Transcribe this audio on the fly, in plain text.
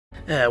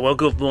Well,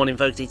 good morning,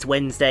 folks. It's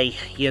Wednesday.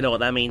 You know what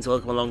that means.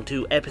 Welcome along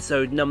to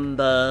episode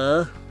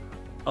number...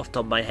 Off the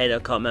top of my head, I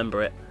can't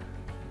remember it.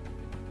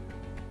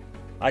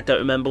 I don't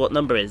remember what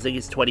number it is. I think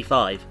it's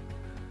 25.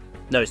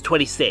 No, it's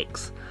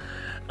 26.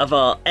 Of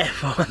our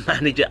F1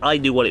 manager. I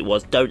knew what it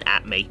was. Don't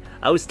at me.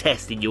 I was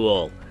testing you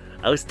all.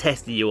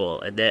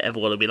 And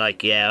everyone will be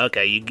like, yeah,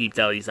 okay, you keep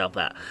telling yourself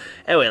that.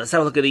 Anyway, let's have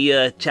a look at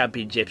the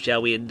championship,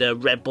 shall we? And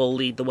Red Bull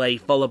lead the way,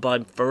 followed by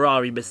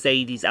Ferrari,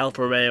 Mercedes,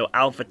 Alfa Romeo,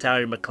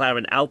 AlphaTauri,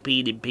 McLaren,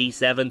 Alpine in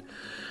P7.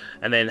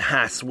 And then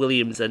Haas,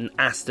 Williams and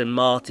Aston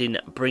Martin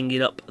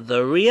bringing up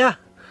the rear.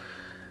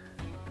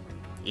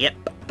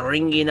 Yep,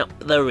 bringing up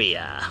the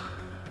rear.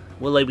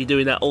 Will they be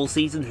doing that all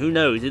season? Who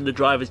knows? In the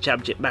Drivers'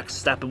 Championship, Max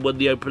Verstappen won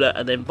the opener,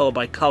 and then followed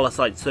by Carlos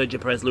Sainz,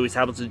 Sergio Perez, Lewis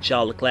Hamilton,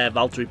 Charles Leclerc,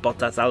 Valtteri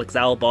Bottas, Alex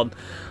Albon,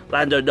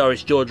 Lando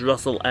Norris, George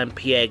Russell, and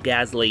Pierre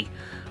Gasly,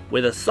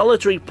 with a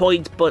solitary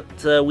point, but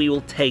we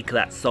will take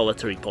that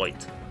solitary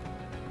point.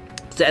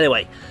 So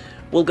anyway,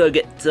 we'll go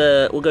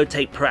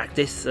take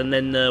practice, and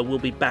then we'll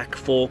be back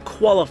for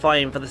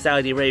qualifying for the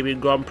Saudi Arabian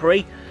Grand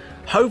Prix.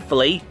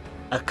 Hopefully,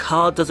 a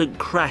car doesn't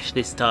crash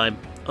this time,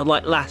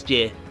 unlike last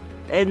year.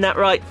 Isn't that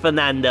right,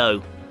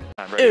 Fernando?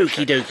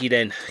 Okie dokie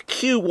then.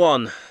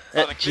 Q1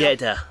 at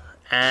Jeddah.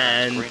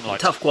 And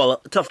tough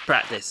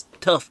practice.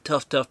 Tough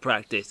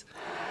practice.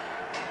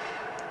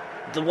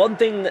 The one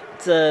thing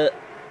that,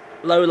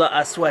 Lola,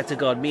 I swear to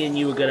God, me and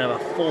you are going to have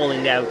a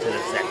falling out in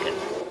a second.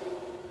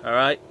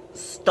 Alright?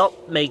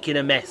 Stop making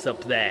a mess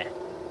up there.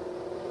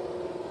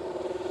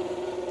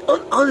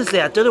 Honestly,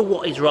 I don't know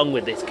what is wrong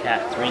with this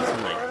cat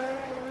recently.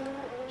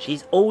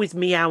 She's always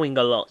meowing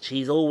a lot.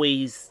 She's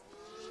always...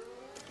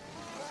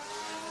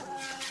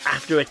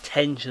 after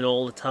attention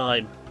all the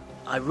time.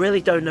 I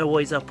really don't know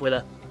what is up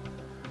with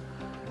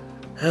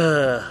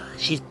her.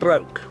 She's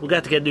broke. We're going to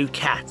have to get a new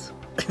cat.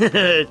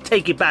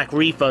 Take it back,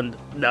 refund.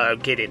 No,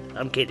 I'm kidding.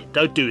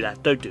 Don't do that.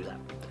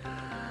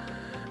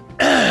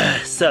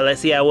 So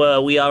let's see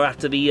how we are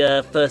after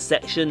the first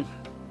section.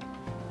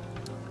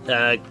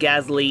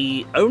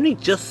 Gasly only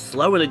just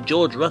slower than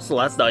George Russell.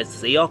 That's nice to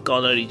see.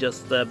 Ocon only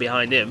just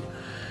behind him.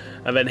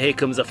 And then here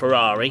comes a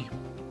Ferrari.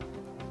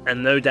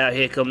 And no doubt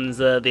here comes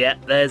there's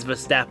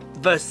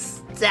Verstappen.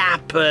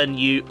 Verstappen,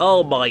 you...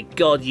 oh my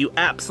God, you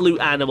absolute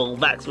animal,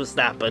 Max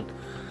Verstappen.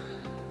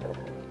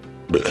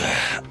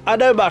 I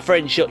know my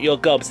friend Shut Your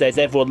Gob says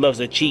everyone loves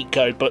a cheat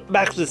code, but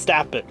Max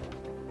Verstappen,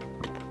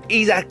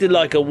 he's acting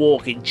like a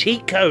walking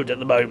cheat code at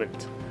the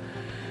moment.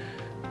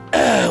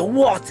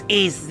 What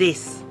is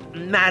this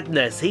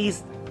madness?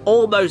 He's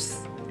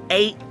almost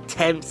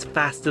 8/10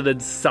 faster than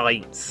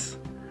Sainz.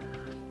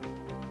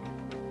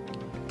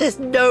 There's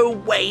no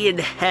way in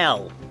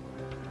hell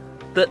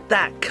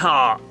that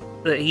car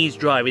that he's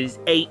driving is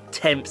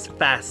 8/10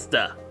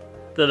 faster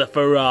than a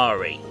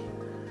Ferrari.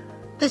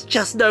 There's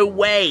just no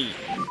way.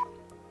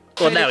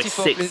 Well, now it's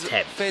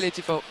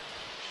 6/10.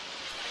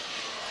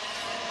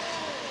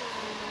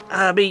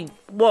 I mean,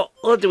 what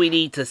do we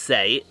need to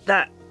say?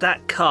 That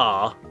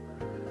car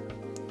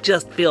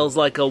just feels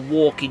like a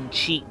walking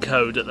cheat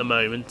code at the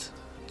moment.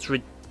 It's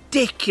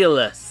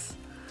ridiculous.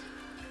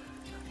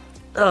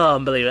 Oh,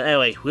 unbelievable.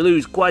 Anyway, we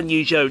lose Guan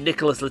Yu Zhou,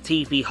 Nicholas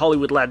Latifi,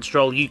 Hollywood Lance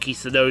Stroll, Yuki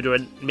Tsunoda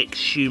and Mick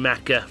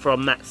Schumacher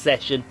from that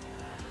session.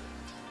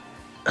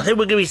 I think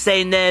we're going to be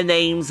saying their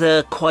names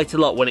quite a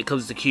lot when it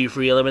comes to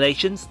Q3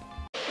 eliminations.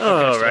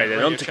 Alright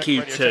then, on to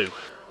Q2.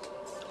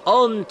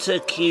 On to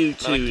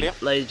Q2,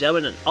 ladies and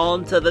gentlemen, and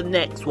on to the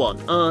next one.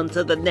 On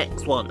to the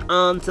next one.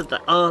 On to the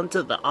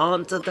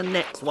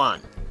next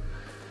one.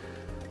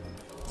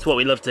 It's what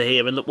we love to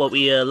hear and what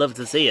we love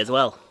to see as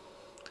well.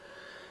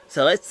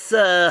 So let's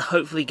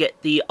hopefully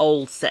get the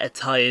old set of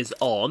tyres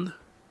on.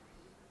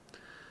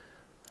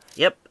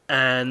 Yep,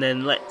 and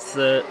then let's...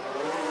 you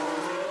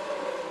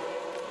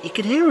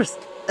can hear us.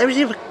 Let me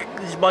see if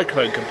this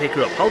microphone can pick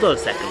her up. Hold on a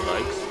second,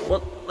 folks.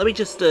 Well, let me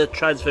just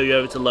transfer you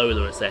over to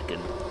Lola a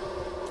second.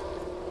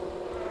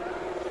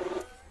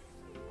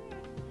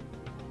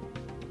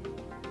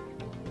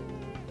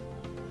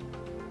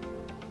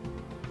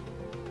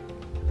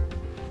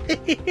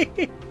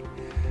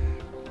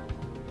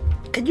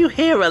 Can you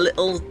hear a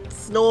little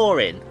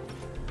snoring?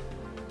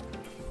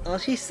 Oh,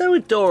 she's so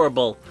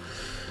adorable.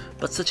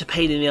 But such a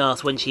pain in the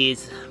arse when she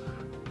is.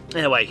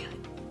 Anyway,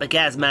 the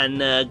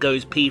Gazman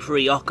goes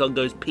P3, Ocon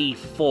goes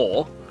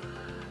P4.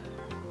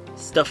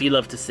 Stuff you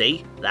love to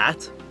see,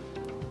 that.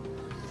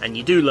 And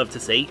you do love to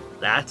see,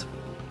 that.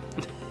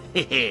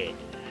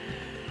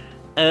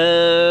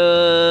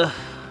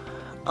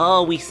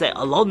 Oh, we say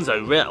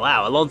Alonso,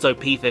 wow, Alonso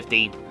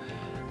P15.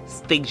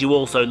 Things you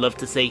also love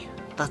to see.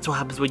 That's what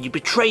happens when you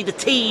betray the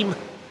team,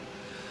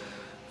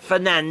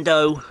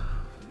 Fernando.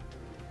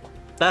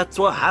 That's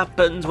what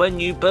happens when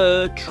you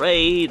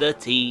betray the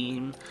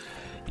team.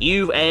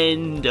 You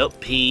end up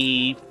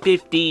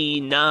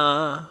P15. Did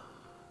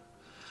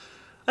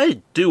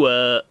I do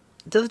a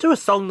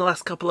song the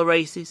last couple of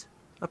races?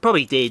 I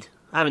probably did.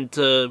 I haven't.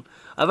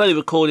 I've only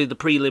recorded the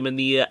prelim and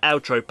the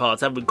outro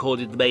parts. I haven't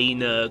recorded the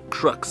main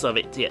crux of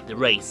it yet, the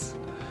race.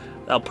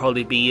 That'll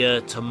probably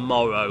be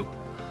tomorrow.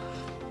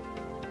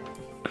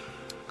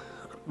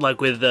 Like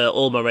with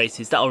all my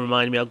races. That'll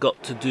remind me I've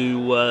got to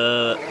do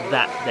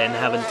that then,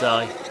 haven't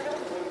I?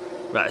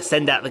 Right,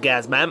 send out the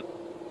gas man.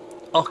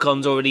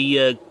 Ocon's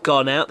already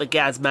gone out. The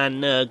gas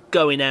man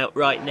going out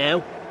right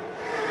now.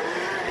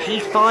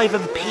 P5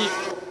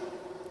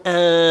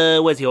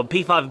 and where's he on?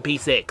 P5 and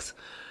P6.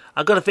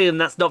 I've got a feeling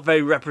that's not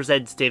very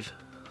representative.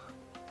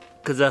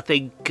 Because I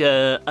think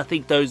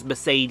those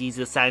Mercedes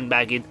are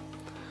sandbagging.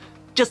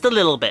 Just a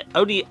little bit.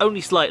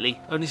 Only slightly.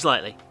 Only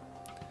slightly.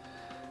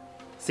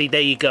 See,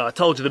 there you go. I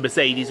told you the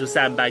Mercedes was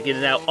sandbagging,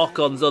 and now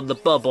Ocon's on the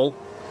bubble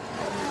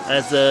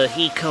as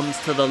he comes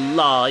to the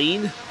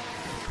line.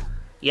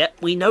 Yep,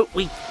 we know.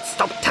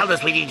 Stop telling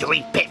us we need to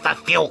leave pit for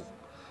fuel.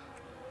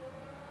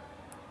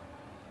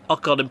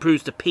 Ocon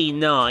improves to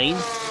P9.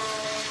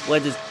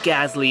 Where does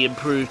Gasly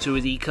improve to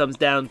as he comes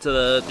down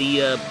to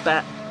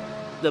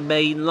the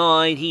main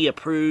line? He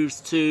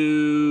improves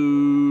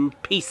to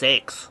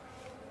P6.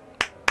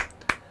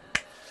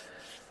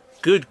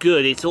 Good.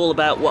 It's all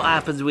about what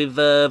happens with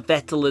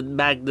Vettel and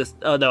Magnus.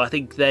 Oh no, I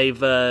think they've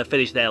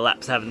finished their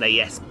laps, haven't they?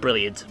 Yes,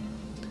 brilliant.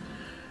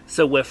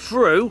 So we're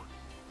through,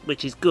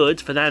 which is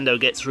good. Fernando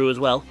gets through as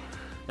well.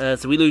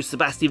 So we lose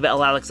Sebastian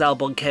Vettel, Alex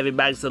Albon, Kevin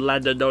Magnussen,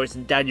 Lando Norris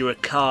and Daniel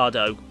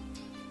Ricciardo.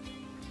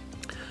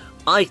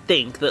 I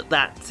think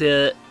that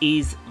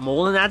is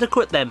more than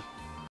adequate then.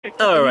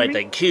 Alright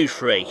then,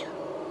 Q3.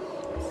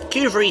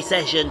 Q3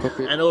 session,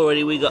 and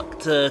already we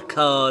got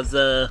cars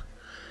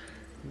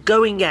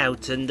going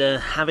out and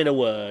having a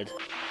word.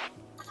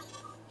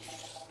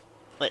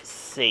 Let's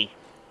see.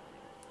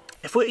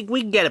 If we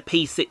can get a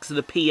P6 and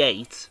a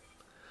P8,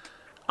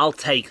 I'll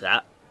take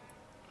that.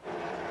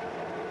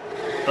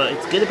 But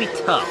it's going to be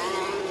tough.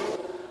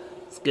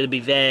 It's going to be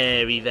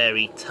very,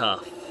 very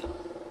tough.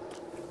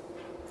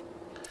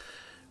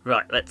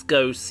 Right, let's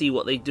go see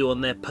what they do on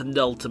their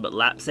penultimate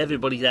laps.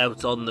 Everybody's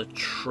out on the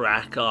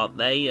track, aren't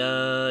they?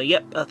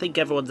 Yep, I think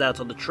everyone's out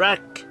on the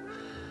track.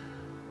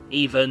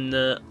 Even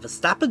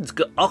Ocon's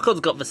got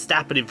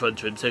Verstappen in front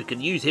of him, so he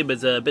can use him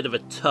as a bit of a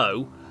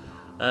tow.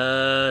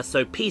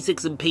 So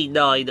P6 and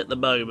P9 at the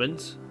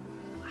moment.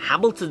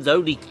 Hamilton's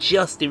only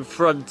just in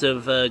front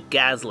of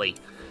Gasly.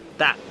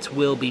 That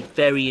will be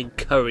very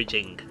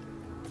encouraging.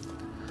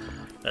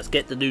 Let's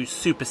get the new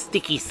super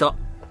sticky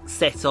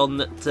set on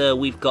that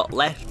we've got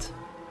left.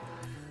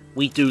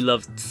 We do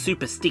love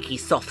super sticky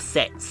soft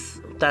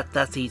sets.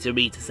 That's easy for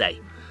me to say.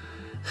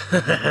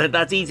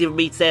 That's easy for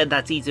me to say, and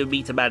that's easy for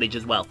me to manage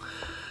as well.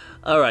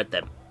 Alright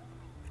then.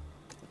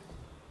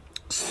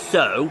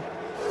 So,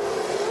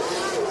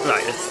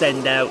 right, let's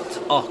send out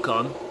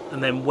Ocon,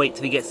 and then wait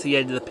till he gets to the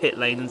end of the pit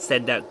lane and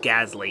send out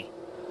Gasly.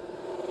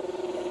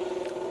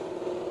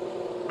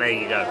 There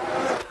you go.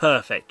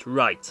 Perfect,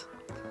 right.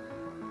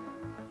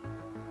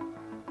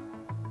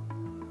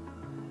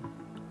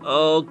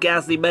 Oh,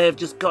 Gasly may have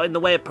just got in the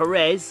way of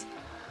Perez.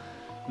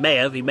 May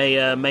have, he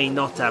may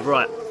not have.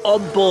 Right,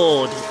 on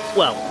board.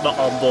 Well, not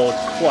on board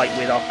quite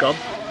with Ocon.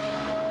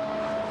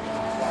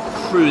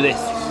 Through this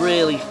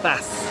really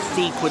fast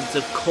sequence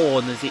of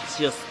corners, it's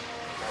just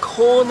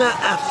corner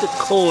after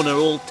corner,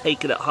 all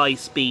taken at high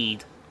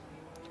speed.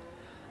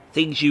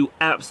 Things you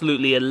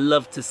absolutely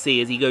love to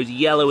see as he goes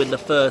yellow in the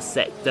first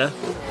sector.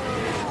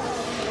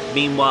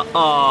 Meanwhile,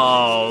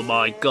 oh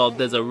my god,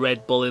 there's a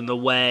Red Bull in the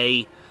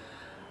way.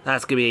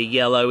 That's going to be a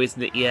yellow,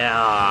 isn't it?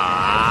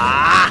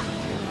 Yeah.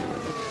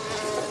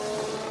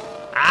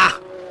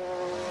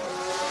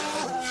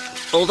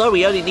 Although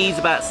he only needs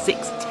about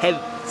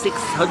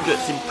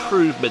 6/100ths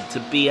improvement to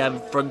be in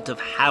front of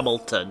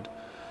Hamilton.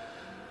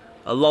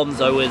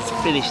 Alonso has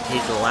finished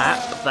his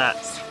lap.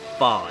 That's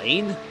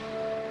fine.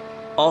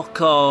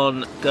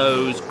 Ocon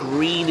goes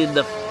green in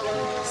the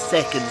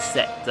second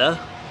sector.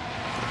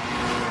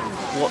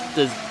 What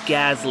does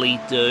Gasly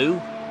do?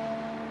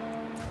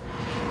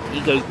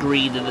 He goes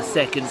green in the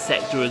second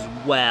sector as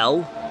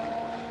well.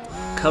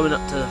 Coming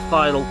up to the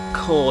final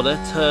corner,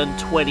 turn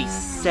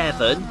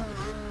 27.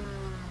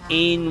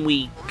 In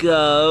we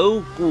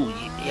go. Ooh,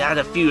 you had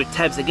a few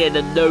attempts at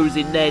getting a nose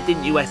in there,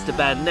 didn't you,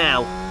 Esteban?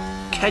 Now,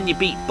 can you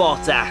beat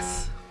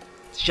Bottas?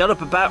 Shut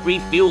up about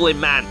refueling,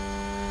 man.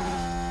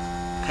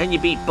 Can you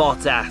beat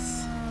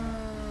Bottas?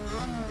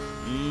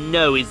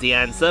 No is the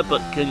answer,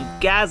 but can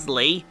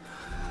Gasly,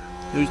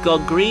 who's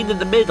gone green in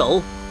the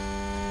middle,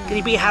 can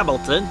he beat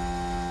Hamilton?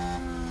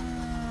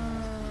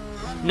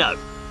 No.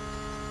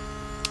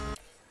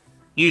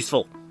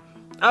 Useful.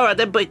 Alright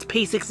then, but it's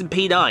P6 and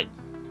P9.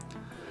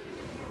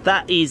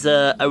 That is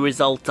a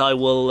result I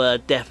will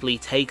definitely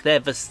take there.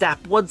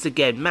 Verstappen, once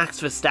again,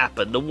 Max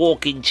Verstappen, the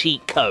walking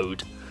cheat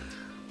code,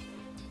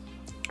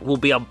 will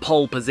be on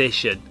pole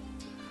position.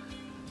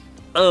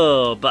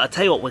 Oh, but I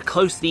tell you what, we're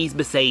close to these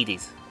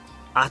Mercedes.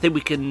 I think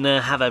we can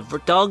have a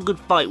darn good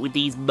fight with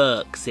these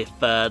Mercs if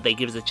they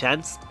give us a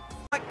chance.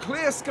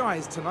 Clear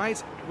skies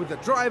tonight, with the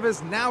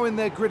drivers now in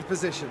their grid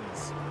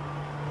positions.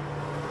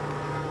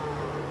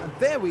 And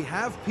there we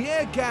have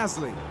Pierre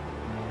Gasly.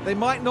 They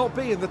might not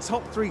be in the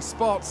top 3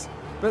 spots,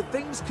 but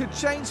things could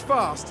change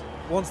fast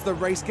once the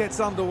race gets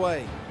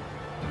underway.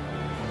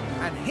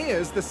 And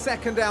here's the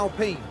second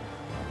Alpine.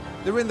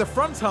 They're in the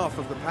front half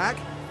of the pack,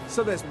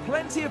 so there's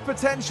plenty of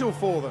potential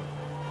for them.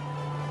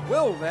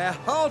 Will their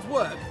hard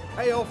work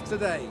pay off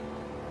today?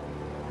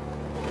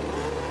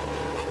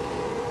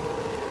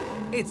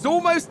 It's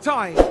almost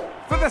time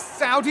for the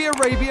Saudi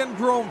Arabian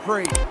Grand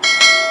Prix.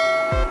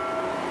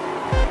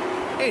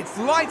 It's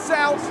lights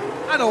out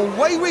and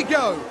away we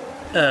go.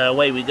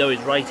 Away we go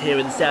is right here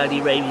in the Saudi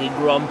Arabian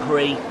Grand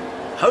Prix.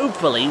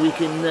 Hopefully we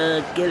can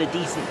get a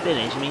decent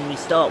finish. I mean, we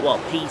start,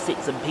 what,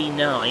 P6 and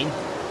P9.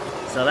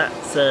 So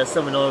that's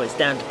something, or it's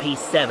down to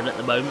P7 at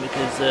the moment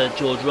because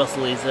George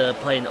Russell is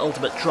playing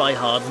ultimate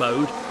try-hard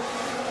mode.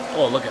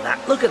 Oh, look at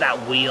that. Look at that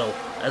wheel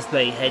as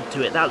they head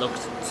to it. That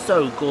looks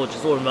so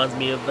gorgeous. All reminds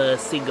me of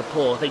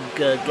Singapore. I think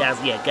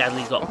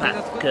Gasly's got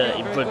back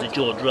in front of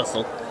George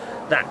Russell.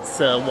 That's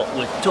what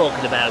we're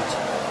talking about.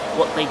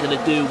 What they're going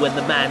to do when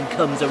the man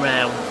comes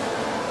around.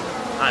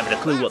 I haven't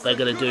a clue what they're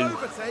going to do.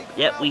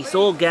 Yep, we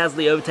saw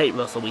Gasly overtake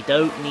Russell. We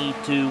don't need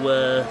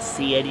to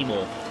see any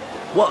more.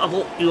 What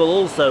you'll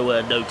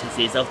also notice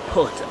is I've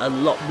put a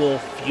lot more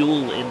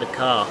fuel in the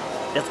car.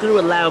 That's going to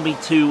allow me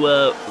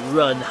to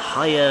run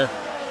higher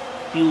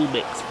fuel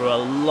mix for a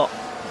lot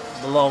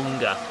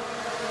longer.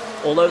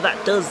 Although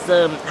that does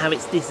have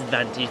its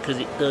disadvantage because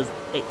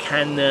it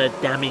can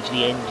damage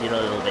the engine a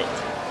little bit.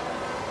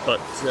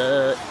 But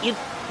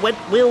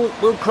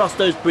we'll cross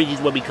those bridges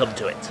when we come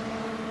to it.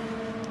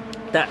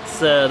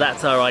 That's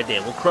our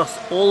idea. We'll cross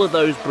all of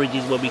those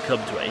bridges when we come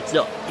to it. It's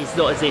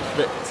not as if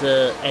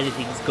that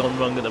anything's gone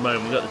wrong at the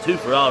moment. We've got the two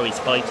Ferraris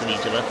fighting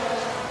each other.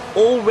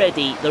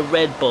 Already the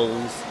Red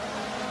Bulls.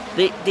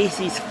 This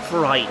is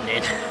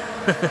frightening.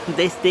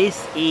 this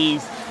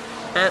is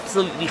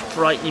absolutely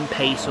frightening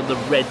pace from the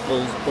Red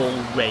Bulls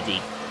already.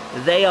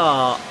 They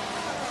are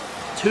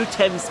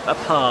 2/10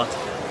 apart,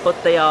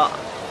 but they are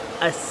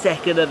a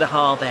second and a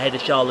half ahead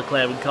of Charles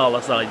Leclerc and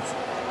Carlos Sainz.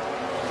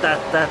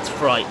 That's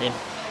frightening.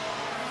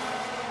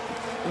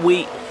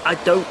 I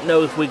don't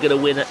know if we're going to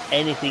win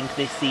anything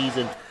this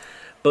season,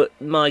 but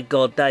my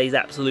God, that is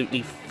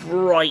absolutely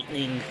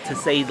frightening to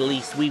say the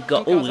least. We've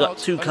got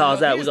two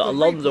cars out. We've got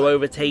Alonso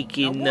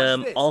overtaking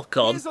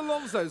Ocon.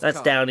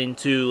 That's down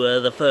into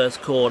the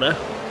first corner.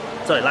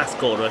 Sorry, last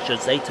corner, I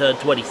should say, turn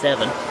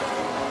 27.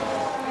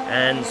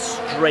 And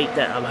straight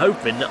down. I'm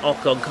hoping that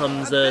Ocon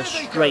comes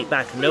straight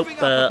back. Nope,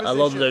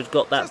 Alonso's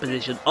got that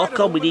position.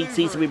 Ocon, we need to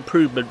see some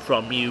improvement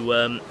from you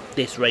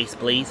this race,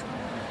 please.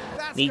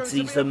 Need to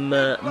see some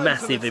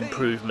massive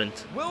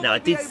improvement. Now, I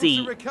did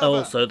see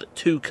also that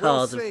two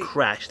cars have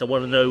crashed. I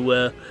want to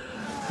know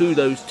who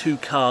those two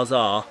cars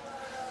are.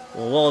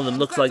 Well, one of them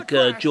looks like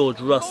George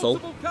Russell.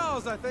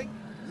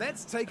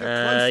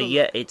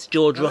 Yeah, it's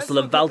George Russell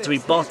and Valtteri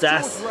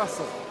Bottas.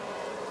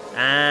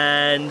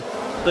 And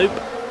boop.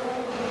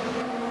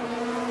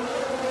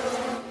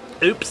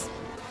 Oops.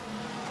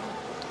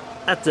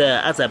 That's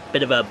a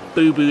bit of a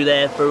boo-boo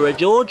there for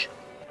George.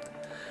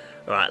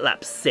 Alright,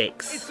 lap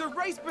 6.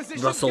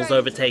 Russell's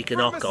overtaken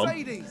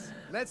Ocon.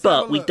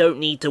 But we don't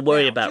need to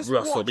worry about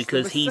Russell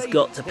because he's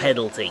got a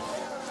penalty.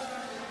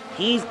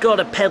 He's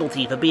got a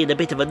penalty for being a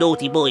bit of a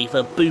naughty boy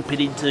for booping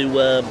into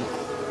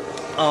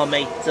our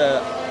mate,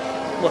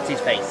 what's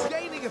his face?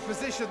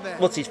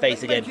 What's his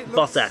face again?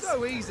 Bottas.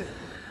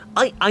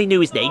 I knew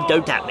his name,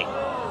 don't at me.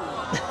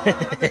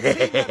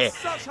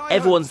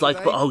 Everyone's like,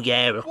 oh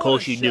yeah, of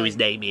course you knew his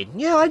name, Ian.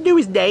 Yeah, I knew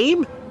his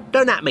name.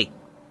 Don't at me.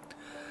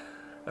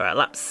 Alright,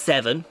 lap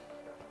 7.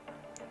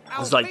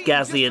 It's like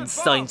Gasly and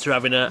Sainz are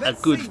having a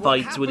good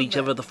fight with each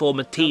other. The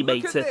former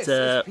teammates at,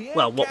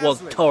 well, what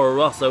was Toro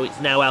Rosso, it's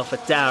now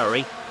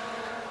AlphaTauri.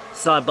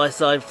 Side by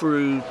side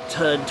through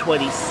turn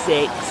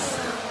 26.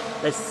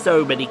 There's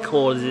so many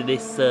corners in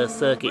this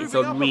circuit, it's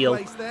unreal.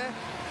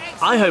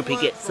 I hope he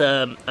gets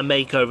a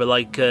makeover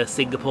like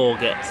Singapore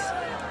gets.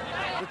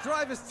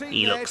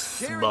 He looks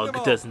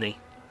smug, doesn't he?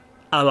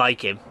 I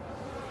like him.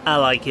 I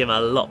like him a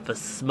lot for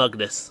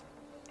smugness.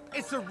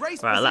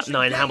 Right, lap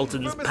 9,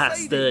 Hamilton's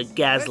past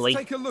Gasly.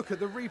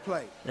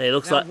 It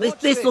looks like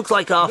this looks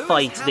like our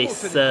fight.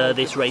 This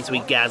race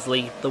with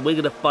Gasly. That we're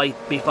gonna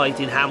be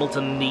fighting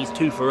Hamilton and these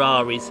two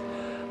Ferraris.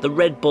 The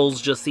Red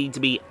Bulls just seem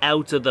to be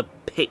out of the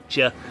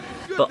picture,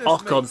 but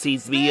Ocon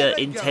seems to be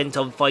intent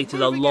on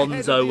fighting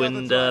Alonso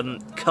and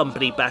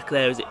company back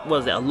there.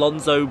 Was it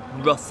Alonso,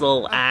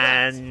 Russell,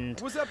 and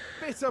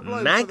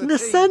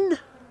Magnussen?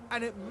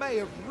 I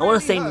want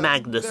to say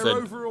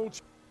Magnussen.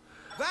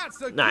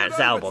 No, it's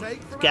Albon.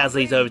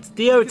 Gasly's over. Did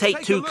he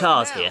overtake two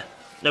cars here?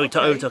 No, he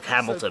overtook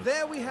Hamilton.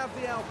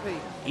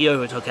 He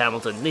overtook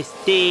Hamilton. This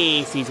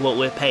is what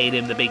we're paying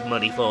him the big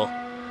money for.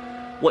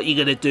 What are you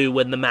gonna do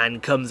when the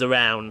man comes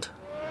around?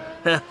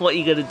 What are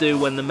you gonna do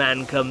when the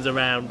man comes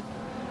around?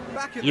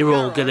 You're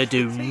all gonna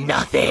do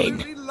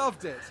nothing.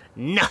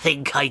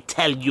 Nothing, I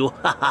tell you.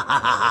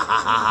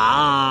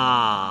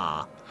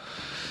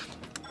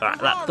 Alright,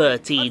 lap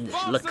 13.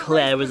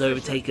 Leclerc has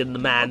overtaken the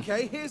man.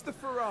 Okay, here's the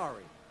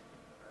Ferrari.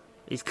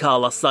 His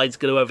Carlos Sainz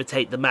going to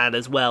overtake the man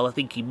as well. I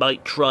think he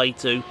might try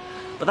to.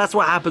 But that's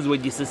what happens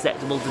when you're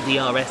susceptible to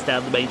DRS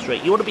down the main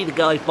straight. You want to be the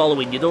guy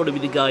following. You don't want to be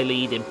the guy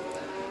leading.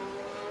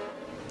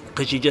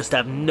 Because you just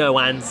have no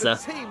answer.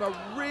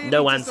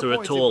 No answer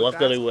at all. I've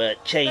got to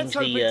change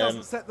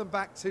the set them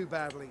back too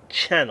badly.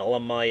 channel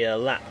on my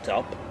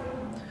laptop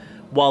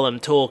while I'm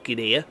talking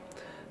here.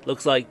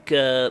 Looks like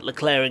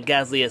Leclerc and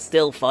Gasly are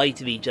still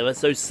fighting each other,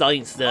 so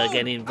Sainz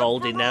getting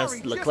involved in now.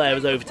 Leclerc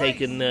has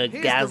overtaken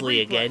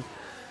Gasly again.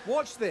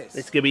 Watch this.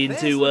 It's going to be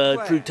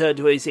into through turn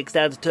 26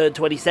 down to turn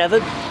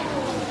 27.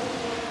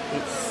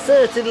 It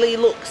certainly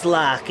looks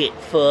like it,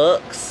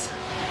 folks.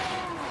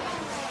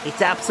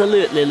 It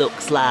absolutely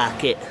looks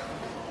like it.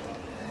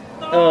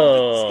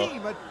 The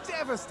team are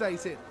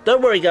devastated.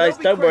 Don't worry, guys,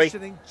 don't worry.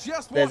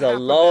 There's a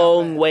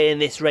long way in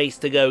this race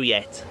to go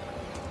yet.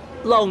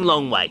 Long,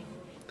 long way.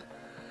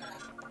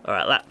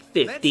 Alright, lap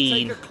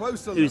 15.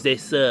 Who's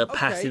this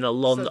passing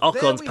Alonso?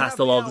 Ocon's passed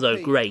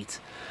Alonso, great.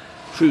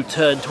 Through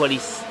turn 20...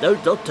 No,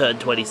 not turn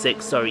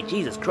 26, sorry.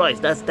 Jesus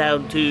Christ, that's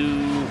down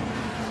to...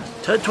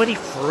 Turn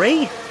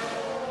 23?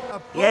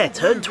 Yeah,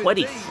 turn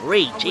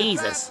 23,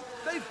 Jesus.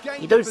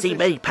 You don't see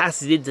many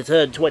passes into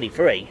turn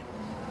 23.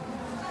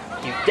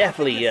 You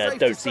definitely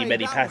don't see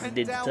many passes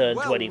into turn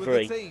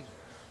 23.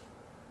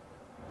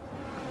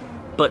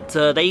 But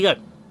there you go.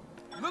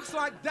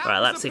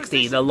 Alright, lap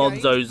 16.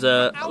 Alonso and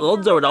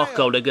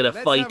Ocon are going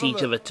to fight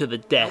each other to the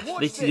death.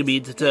 This is going to be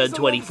into turn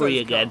 23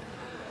 again.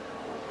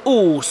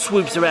 Ooh,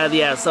 swoops around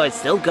the outside.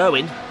 Still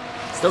going.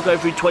 Still going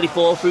through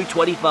 24, through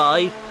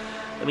 25.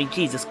 I mean,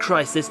 Jesus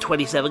Christ, there's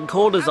 27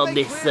 corners on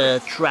this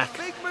track.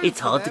 It's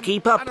hard to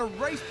keep up.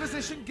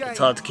 It's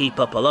hard to keep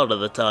up a lot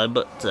of the time,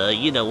 but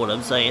you know what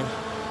I'm saying.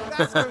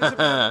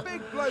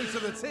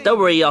 Don't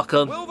worry,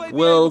 Ocon.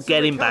 We'll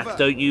get him back,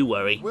 don't you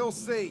worry.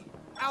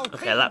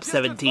 Okay, lap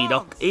 17.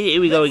 Here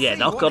we go again.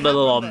 Ocon and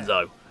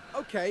Alonso.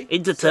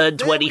 Into turn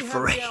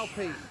 23.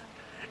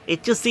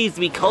 It just seems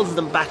to be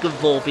constant back and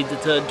forth into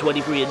turn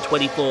 23 and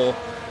 24.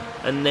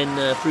 And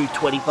then through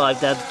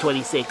 25 down to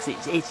 26.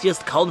 It's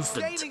just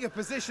constant.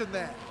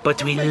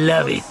 But we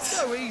love it.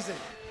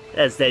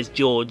 As there's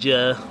George.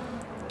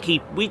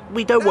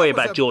 We don't worry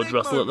about George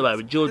Russell at the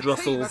moment. George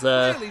Russell's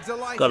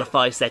got a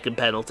 5-second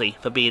penalty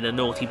for being a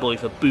naughty boy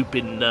for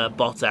booping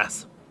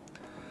Bottas.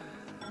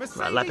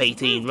 Right, lap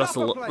 18,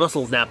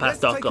 Russell's now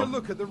past Ocon.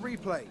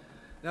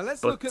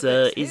 But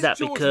is that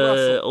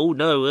because... Oh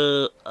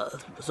no,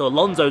 so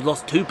Alonso's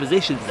lost 2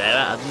 positions there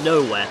out of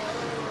nowhere.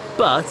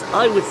 But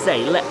I would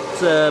say let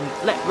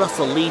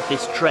Russell lead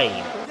this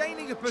train.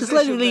 Just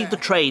let him lead the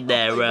train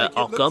there,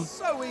 Ocon.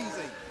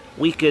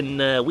 We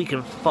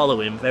can follow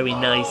him very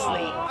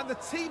nicely. And the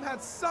team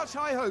had such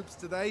high hopes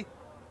today.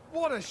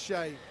 What a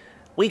shame.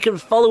 We can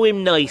follow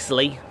him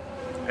nicely,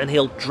 and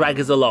he'll drag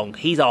us along.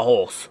 He's our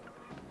horse.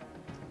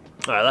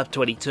 Alright, lap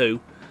 22.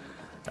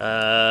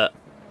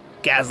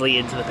 Gasly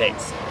into the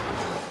pits.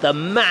 The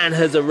man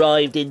has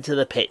arrived into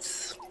the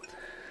pits.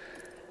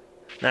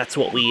 That's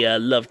what we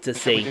love to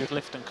see.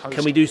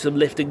 Can we do some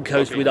lift and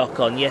coast with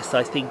Ocon? Yes,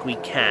 I think we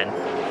can.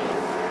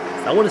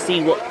 I want to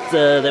see what...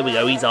 there we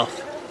go, he's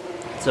off.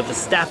 So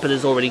Verstappen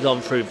has already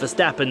gone through.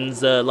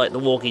 Verstappen's like the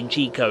walking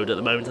cheat code at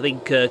the moment. I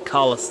think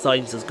Carlos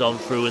Sainz has gone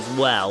through as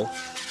well.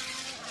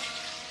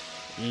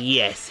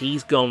 Yes,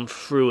 he's gone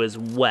through as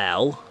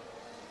well.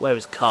 Where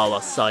is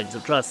Carlos Sainz?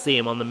 I'm trying to see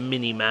him on the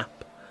mini-map.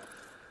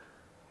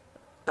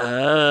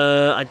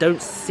 I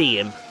don't see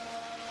him.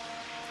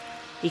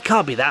 He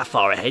can't be that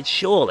far ahead,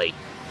 surely.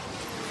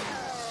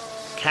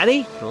 Can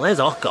he? Well, there's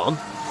Ocon.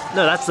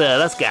 No, that's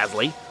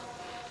Gasly.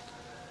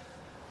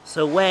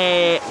 So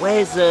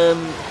where's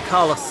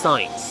Carlos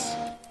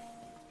Sainz?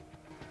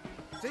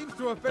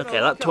 Okay,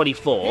 that's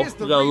 24. We've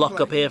got a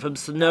lock-up here from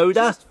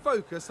Tsunoda.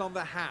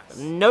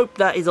 Nope,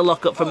 that is a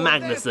lock-up from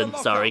Magnussen,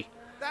 sorry.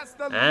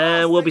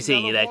 And we'll be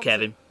seeing you there,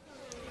 Kevin.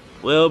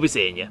 We'll be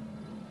seeing you.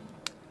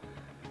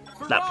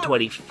 Lap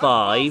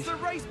 25.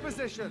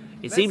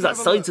 It seems like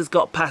Sainz has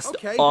got past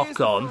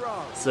Ocon.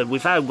 So we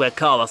found where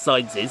Carlos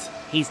Sainz is.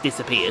 He's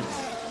disappeared.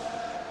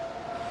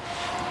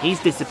 He's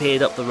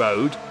disappeared up the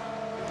road.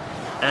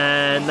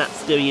 And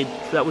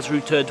that was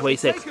through turn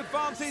 26.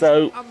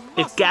 So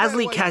if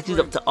Gasly catches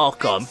up to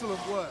Ocon,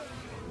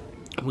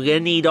 we're going to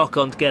need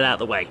Ocon to get out of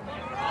the way.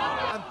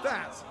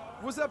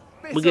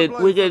 We're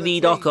going to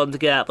need Ocon to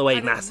get out of the way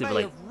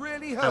massively.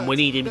 And we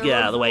need him to get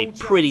out of the way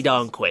pretty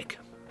darn quick.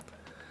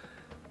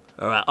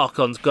 Alright,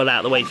 Ocon's got out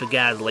of the way for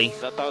Gasly.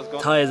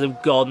 Tyres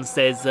have gone,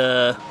 says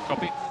Ocon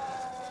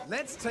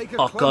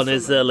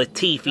as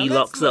Latifi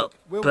locks up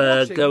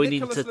going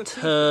into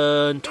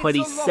turn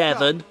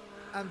 27.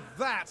 And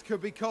that could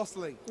be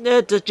costly.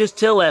 Yeah, just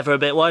chill there for a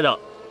bit, why not?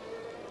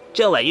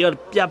 Chill there, you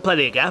had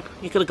plenty of gap.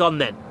 You could have gone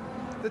then.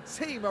 The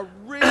team are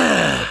really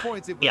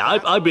disappointed. Yeah,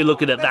 I'd be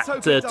looking at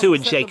that too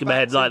and shaking my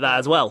head like that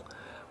as well.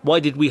 Why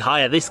did we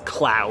hire this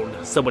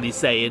clown? Somebody's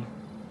saying.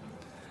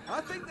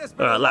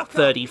 Alright, lap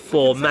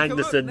 34,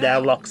 Magnussen now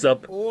locks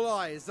up.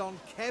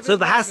 So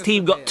the Haas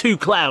team got 2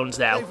 clowns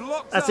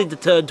now. That's into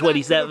turn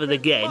 27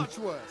 again.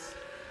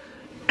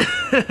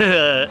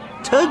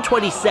 Turn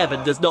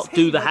 27 does not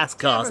do the Haas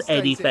cars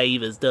any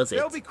favours, does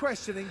it?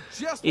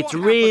 It's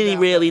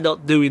really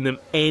not doing them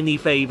any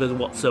favours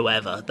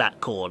whatsoever,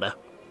 that corner.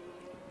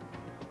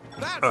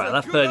 Alright,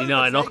 that's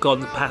 39.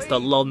 Ocon passed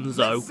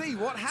Alonso. So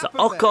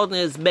Ocon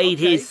has made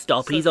his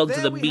stop. He's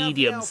onto the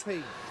mediums.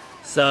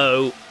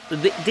 So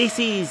this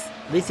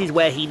is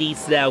where he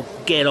needs to now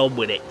get on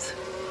with it,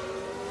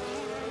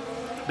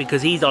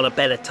 because he's on a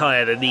better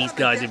tyre than these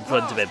guys in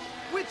front of him.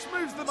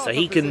 So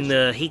he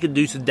can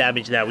do some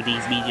damage now with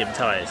these medium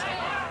tyres.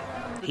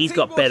 He's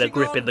got better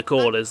grip in the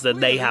corners than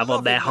they have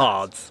on their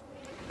hards.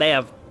 They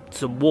have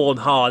some worn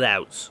hard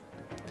outs.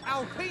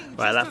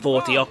 Right, that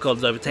 40,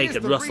 Ocon's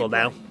overtaken Russell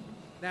now.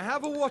 Now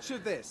have a watch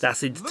of this.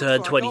 That's into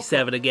turn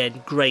 27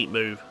 again. Great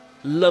move.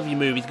 Lovely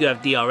move. He's going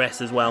to have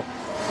DRS as well.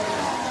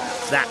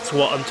 That's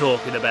what I'm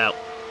talking about.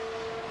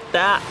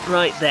 That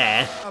right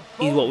there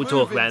is what we're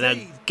talking about. Now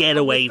get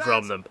away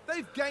from them.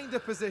 They've gained a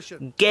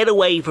position. Get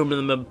away from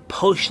them and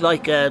push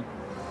like a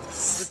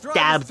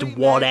stabbed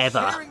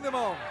whatever.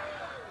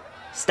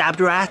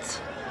 Stabbed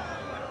rat?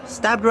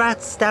 Stabbed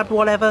rat? Stabbed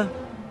whatever?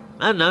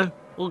 I don't know.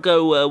 We'll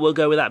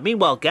go with that.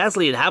 Meanwhile,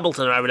 Gasly and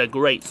Hamilton are having a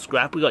great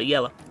scrap. We got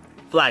yellow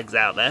flags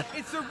out there.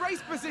 It's a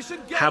race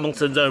position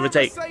Hamilton's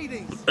overtake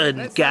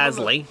and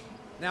Gasly.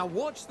 Now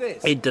watch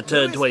this. Into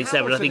turn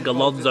 27. I think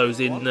Alonso's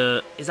in.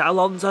 Is that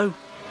Alonso?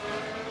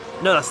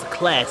 No, that's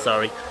Leclerc.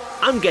 Sorry,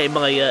 I'm getting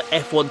my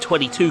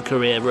F122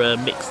 career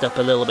mixed up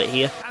a little bit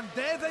here. And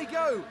there they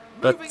go.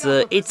 But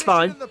it's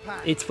fine.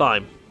 It's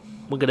fine.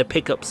 We're going to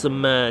pick up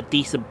some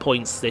decent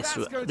points this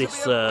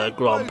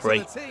Grand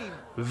Prix.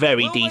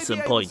 Very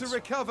decent points.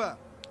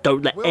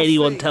 Don't let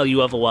anyone tell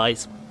you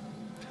otherwise.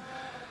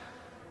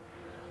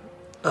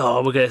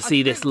 Oh, we're going to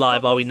see this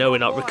live, are we? No, we're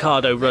not.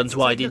 Ricciardo runs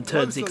wide in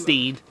turn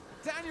 16.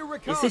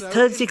 Is this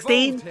turn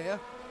 16?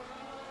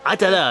 I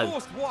don't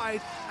know.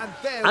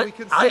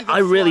 I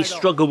really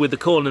struggle with the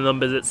corner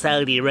numbers at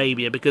Saudi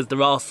Arabia because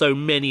there are so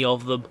many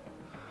of them.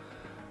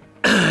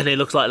 And it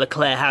looks like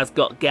Leclerc has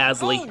got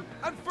Gasly.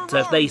 So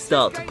if they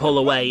start to pull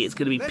away, it's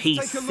going to be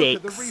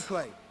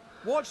P6.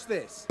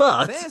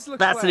 But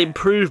that's an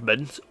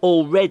improvement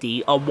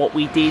already on what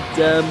we did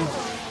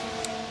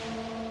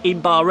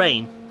in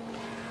Bahrain.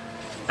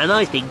 And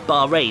I think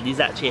Bahrain is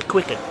actually a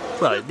quicker...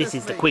 Well, this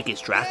is the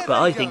quickest track,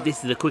 but I think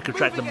this is a quicker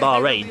track than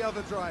Bahrain.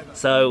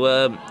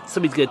 So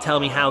somebody's going to tell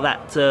me how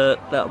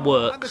that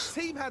works.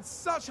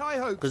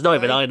 Because not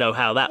even I know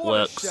how that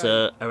works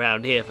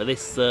around here for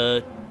this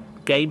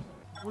game.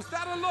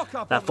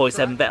 That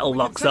 47 Vettel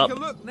locks up.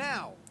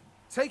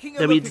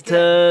 Then we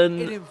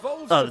turn...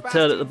 Oh, the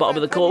turn at the bottom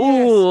of the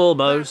corner. Ooh,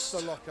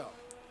 almost.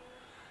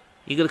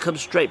 You're going to come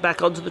straight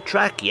back onto the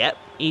track? Yep.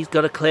 He's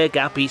got a clear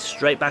gap. He's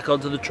straight back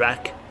onto the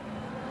track.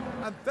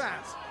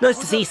 Nice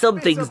to see some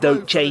things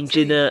don't change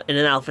in an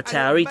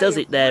AlphaTauri, does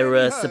it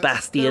there,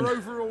 Sebastian?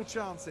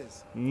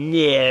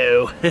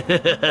 No.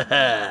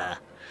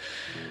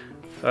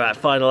 Alright,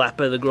 final lap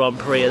of the Grand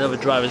Prix, another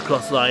driver's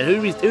cross line.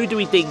 Who do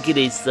we think it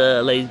is,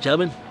 ladies and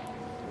gentlemen?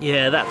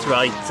 Yeah, that's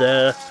right.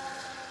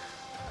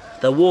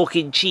 The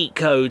walking cheat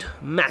code.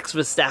 Max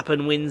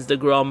Verstappen wins the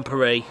Grand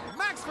Prix.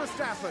 Max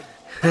Verstappen.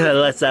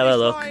 Let's have a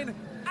look.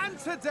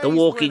 The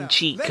walking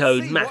cheat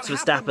code. Max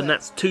Verstappen.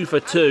 That's 2 for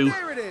 2.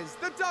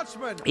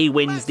 He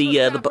wins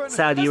the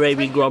Saudi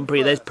Arabian Grand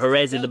Prix. There's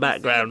Perez in the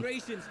background.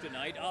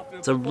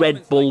 It's a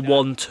Red Bull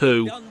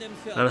 1-2.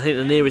 And I think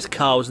the nearest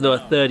car was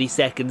another 30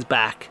 seconds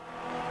back.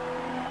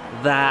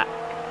 That,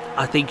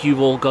 I think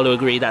you've all got to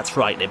agree, that's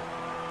frightening.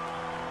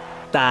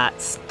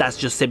 That's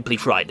just simply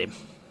frightening.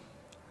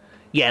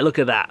 Yeah, look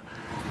at that.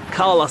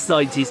 Carlos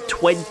Sainz is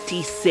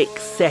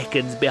 26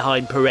 seconds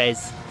behind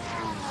Perez.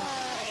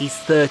 He's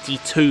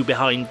 32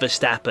 behind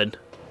Verstappen.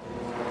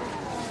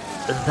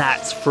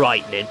 That's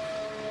frightening.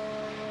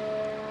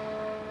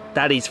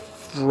 That is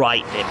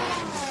frightening.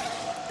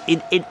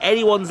 In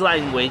anyone's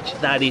language,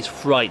 that is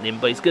frightening.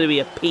 But it's going to be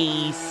a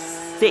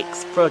P6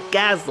 for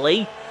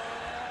Gasly.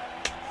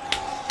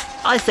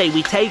 I say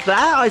we take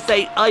that. I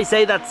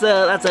say that's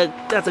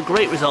a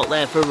great result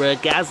there for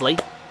Gasly.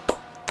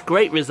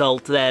 Great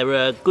result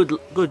there.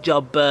 Good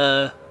job.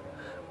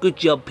 Good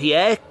job,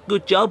 Pierre.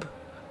 Good job.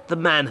 The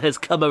man has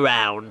come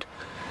around.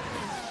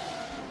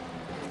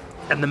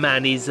 And the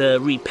man is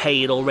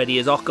repaid already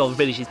as Ocon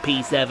finishes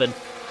P7.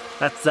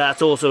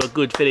 That's also a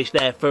good finish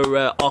there for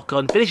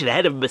Ocon. Finishing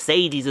ahead of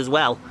Mercedes as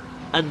well.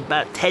 And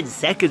about 10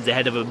 seconds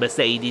ahead of a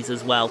Mercedes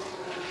as well.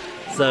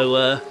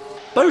 So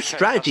both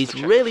strategies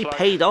really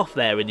paid off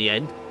there in the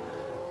end.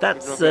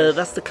 That's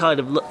the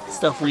kind of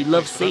stuff we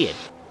love seeing.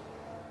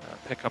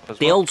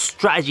 The old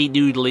strategy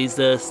noodle is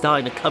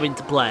starting to come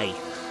into play.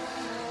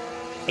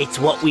 It's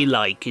what we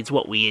like. It's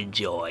what we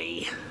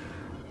enjoy.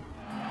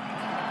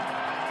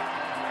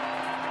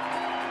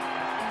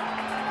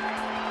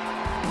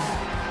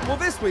 Well,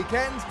 this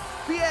weekend,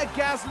 Pierre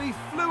Gasly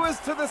flew us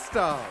to the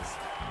stars.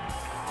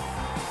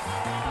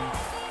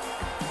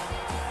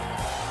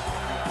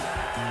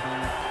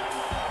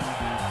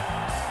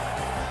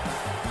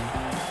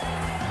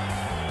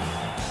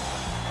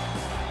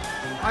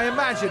 I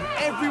imagine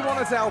everyone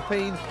at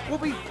Alpine will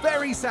be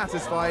very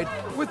satisfied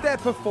with their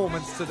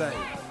performance today.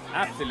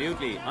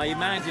 Absolutely. I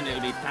imagine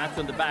it'll be pats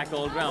on the back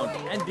all round,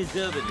 and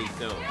deservedly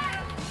so.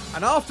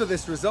 And after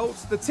this result,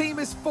 the team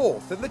is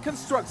 4th in the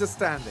constructor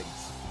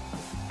standings.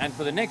 And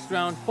for the next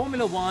round,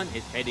 Formula One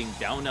is heading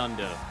down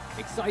under.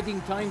 Exciting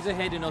times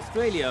ahead in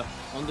Australia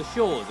on the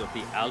shores of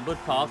the Albert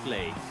Park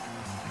Lake.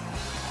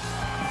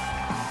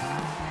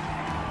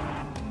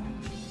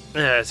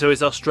 So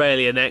it's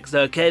Australia next.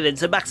 Okay, then.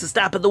 So Max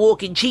Verstappen, the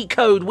walking cheat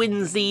code,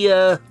 wins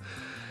the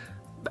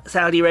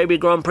Saudi Arabian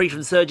Grand Prix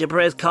from Sergio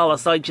Perez,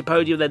 Carlos Sainz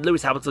podium, then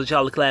Lewis Hamilton,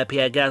 Charles Leclerc,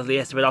 Pierre Gasly,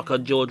 Esteban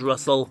Ocon, George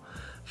Russell,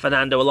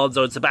 Fernando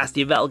Alonso and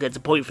Sebastian Vettel gets a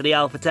point for the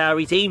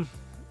AlphaTauri team.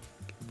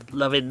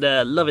 Loving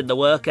the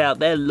work out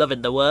there,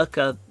 loving the work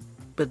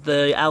with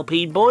the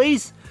Alpine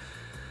boys.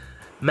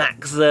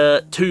 Max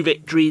 2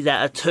 victories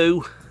out of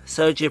 2.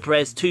 Sergio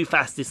Perez 2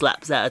 fastest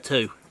laps out of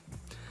 2.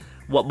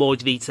 What more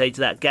do you need to say to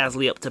that?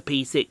 Gasly up to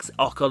P6,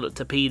 Ocon up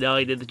to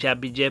P9 in the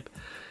championship,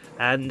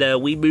 and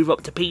we move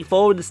up to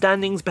P4 in the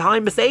standings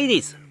behind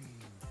Mercedes.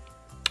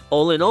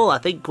 All in all, I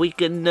think we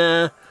can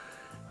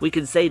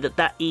say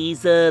that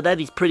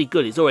is pretty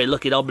good. It's already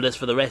looking ominous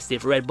for the rest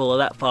if Red Bull are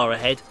that far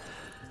ahead.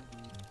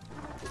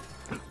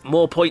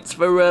 More points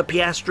for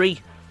Piastri,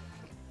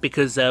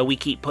 because we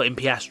keep putting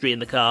Piastri in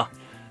the car.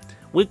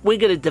 We're going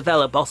to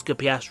develop Oscar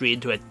Piastri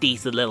into a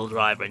decent little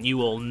driver, and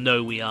you all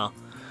know we are.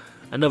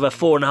 Another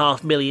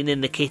 4.5 million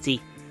in the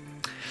kitty.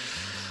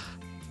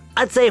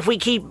 I'd say if we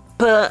keep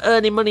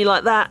earning money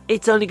like that,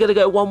 it's only going to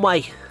go one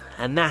way,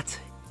 and that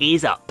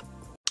is up.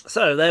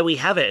 So there we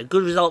have it. A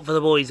good result for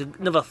the boys.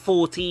 Another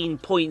 14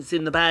 points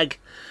in the bag,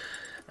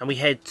 and we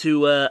head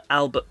to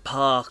Albert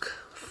Park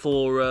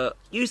for,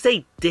 you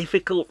say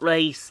difficult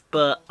race,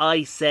 but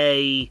I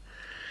say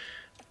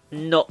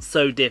not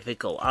so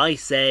difficult. I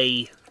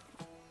say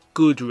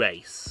good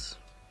race.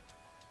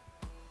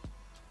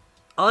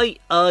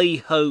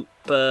 I hope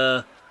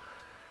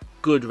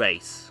good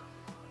race.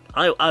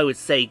 I would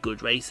say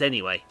good race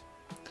anyway.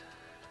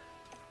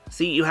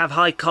 See, you have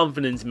high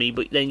confidence in me,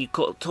 but then you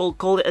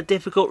call it a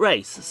difficult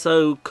race.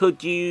 So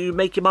could you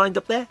make your mind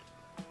up there?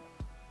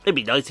 It'd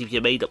be nice if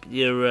you made up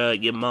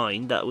your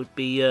mind. That would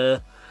be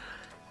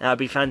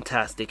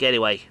fantastic.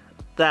 Anyway,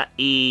 that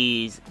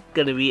is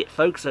gonna be it,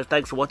 folks. So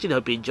thanks for watching.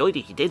 Hope you enjoyed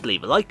it. If you did,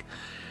 leave a like.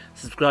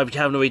 Subscribe if you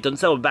haven't already done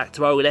so. I'm back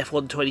tomorrow with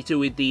F122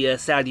 with the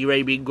Saudi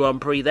Arabian Grand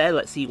Prix there.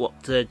 Let's see what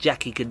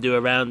Jackie can do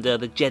around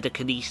the Jeddah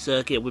Corniche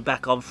Circuit. We're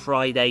back on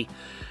Friday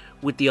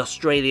with the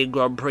Australian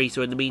Grand Prix.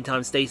 So in the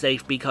meantime, stay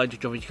safe, be kind to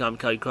each other. You can't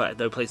be kind to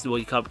no place in the world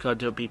you can't be kind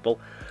to other people.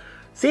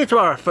 See you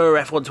tomorrow for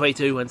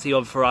F122 and see you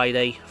on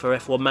Friday for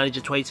F1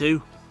 Manager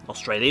 22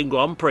 Australian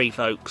Grand Prix,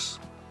 folks.